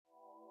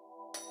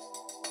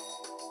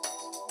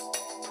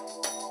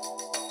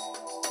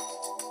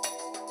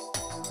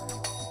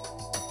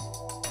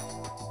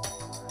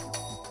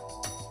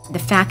The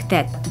fact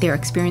that their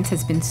experience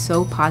has been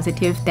so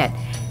positive that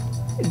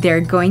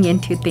they're going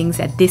into things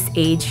at this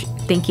age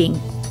thinking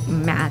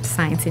math,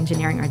 science,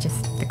 engineering are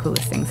just the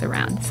coolest things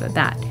around. So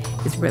that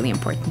is really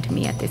important to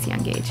me at this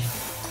young age.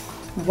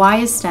 Why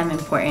is STEM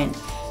important?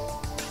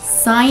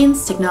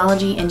 Science,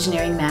 technology,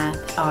 engineering,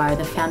 math are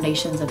the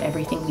foundations of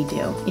everything we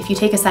do. If you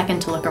take a second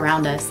to look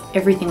around us,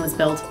 everything was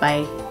built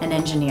by an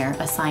engineer,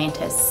 a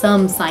scientist,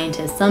 some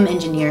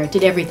engineer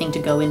did everything to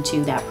go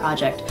into that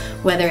project.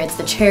 Whether it's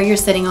the chair you're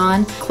sitting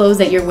on, clothes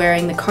that you're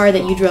wearing, the car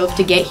that you drove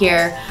to get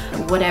here,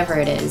 whatever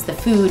it is, the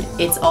food,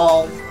 it's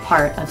all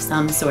part of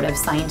some sort of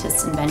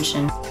scientist's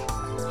invention.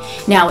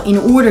 Now, in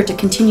order to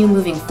continue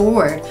moving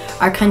forward,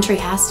 our country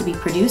has to be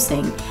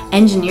producing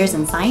engineers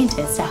and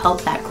scientists to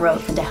help that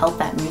growth and to help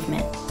that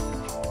movement.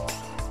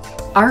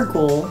 Our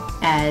goal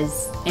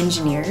as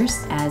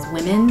engineers, as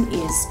women,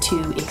 is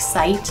to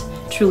excite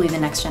truly the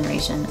next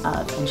generation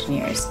of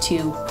engineers,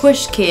 to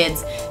push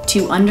kids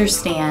to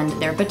understand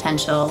their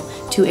potential,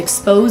 to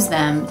expose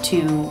them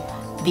to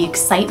the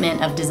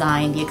excitement of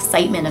design, the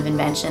excitement of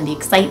invention, the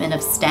excitement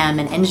of STEM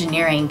and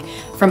engineering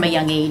from a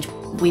young age.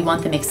 We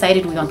want them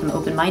excited, we want them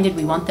open-minded,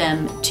 we want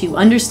them to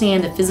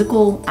understand the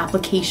physical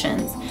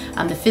applications,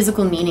 the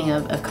physical meaning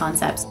of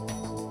concepts.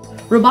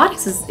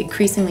 Robotics is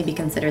increasingly be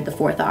considered the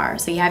fourth R.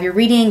 So you have your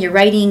reading, your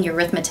writing, your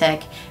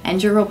arithmetic,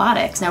 and your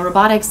robotics. Now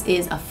robotics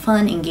is a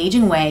fun,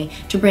 engaging way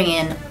to bring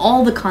in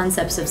all the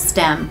concepts of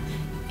STEM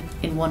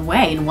in one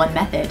way, in one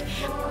method.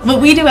 What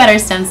we do at our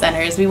STEM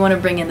centers, we want to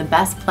bring in the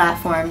best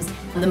platforms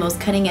and the most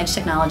cutting-edge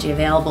technology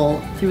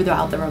available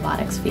throughout the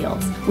robotics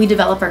fields. We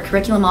develop our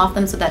curriculum off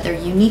them so that they're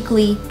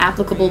uniquely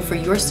applicable for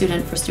your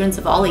student, for students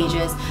of all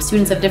ages,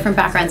 students of different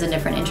backgrounds and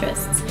different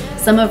interests.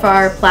 Some of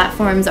our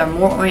platforms are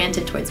more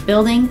oriented towards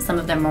building, some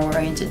of them are more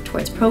oriented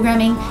towards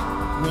programming.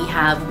 We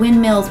have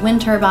windmills,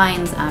 wind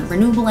turbines,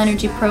 renewable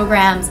energy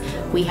programs.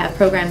 We have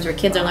programs where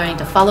kids are learning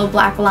to follow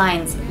black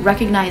lines,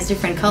 recognize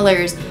different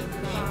colors,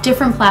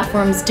 different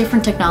platforms,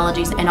 different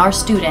technologies, and our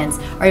students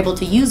are able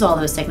to use all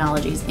those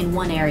technologies in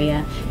one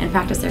area and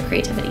practice their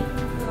creativity.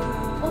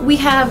 We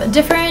have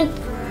different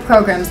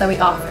programs that we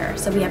offer.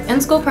 So we have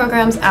in-school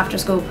programs,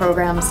 after-school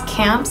programs,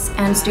 camps,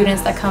 and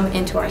students that come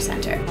into our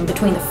center.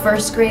 Between the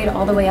first grade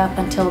all the way up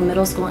until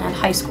middle school and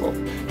high school.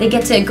 They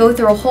get to go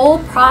through a whole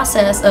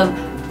process of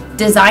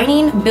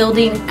designing,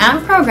 building,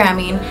 and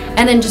programming,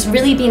 and then just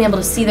really being able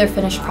to see their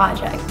finished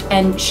project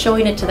and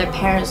showing it to their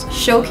parents,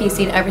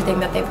 showcasing everything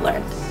that they've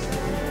learned.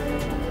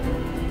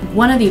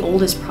 One of the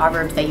oldest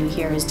proverbs that you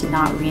hear is to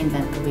not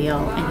reinvent the wheel.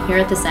 And here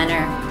at the center,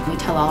 we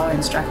tell all our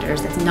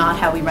instructors that's not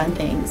how we run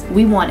things.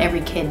 We want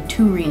every kid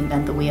to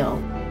reinvent the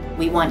wheel.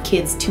 We want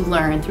kids to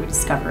learn through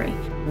discovery.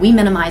 We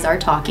minimize our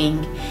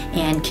talking,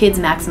 and kids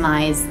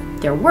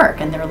maximize their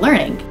work and their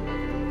learning.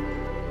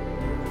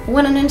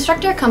 When an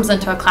instructor comes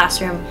into a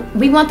classroom,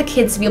 we want the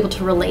kids to be able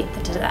to relate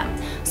to them.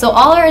 So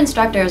all our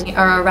instructors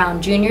are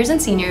around juniors and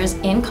seniors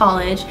in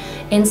college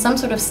in some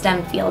sort of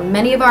STEM field.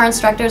 Many of our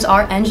instructors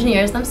are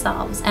engineers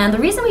themselves. And the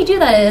reason we do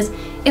that is,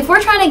 if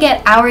we're trying to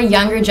get our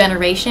younger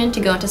generation to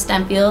go into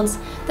STEM fields,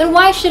 then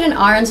why shouldn't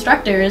our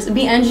instructors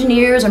be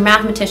engineers or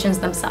mathematicians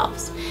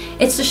themselves?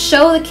 It's to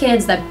show the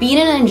kids that being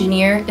an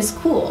engineer is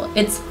cool,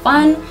 it's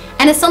fun,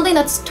 and it's something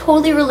that's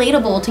totally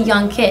relatable to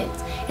young kids.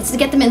 It's to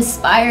get them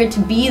inspired to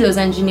be those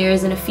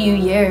engineers in a few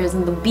years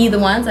and to be the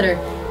ones that are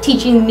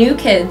teaching new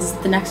kids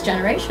the next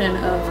generation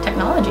of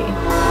technology.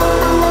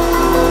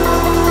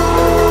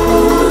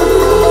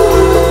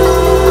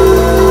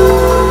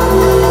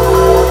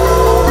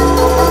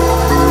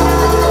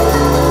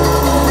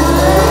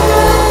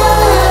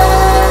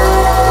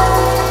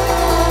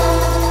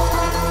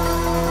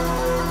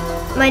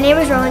 My name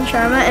is Rohan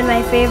Sharma, and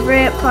my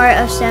favorite part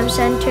of STEM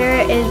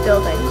Center is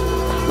building.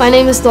 My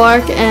name is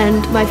Dwark,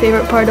 and my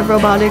favorite part of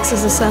robotics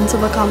is the sense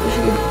of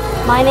accomplishing.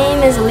 My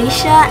name is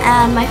Alicia,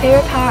 and my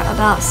favorite part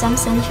about STEM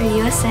Center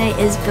USA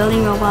is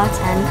building robots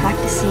and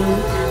practicing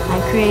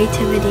my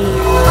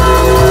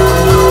creativity.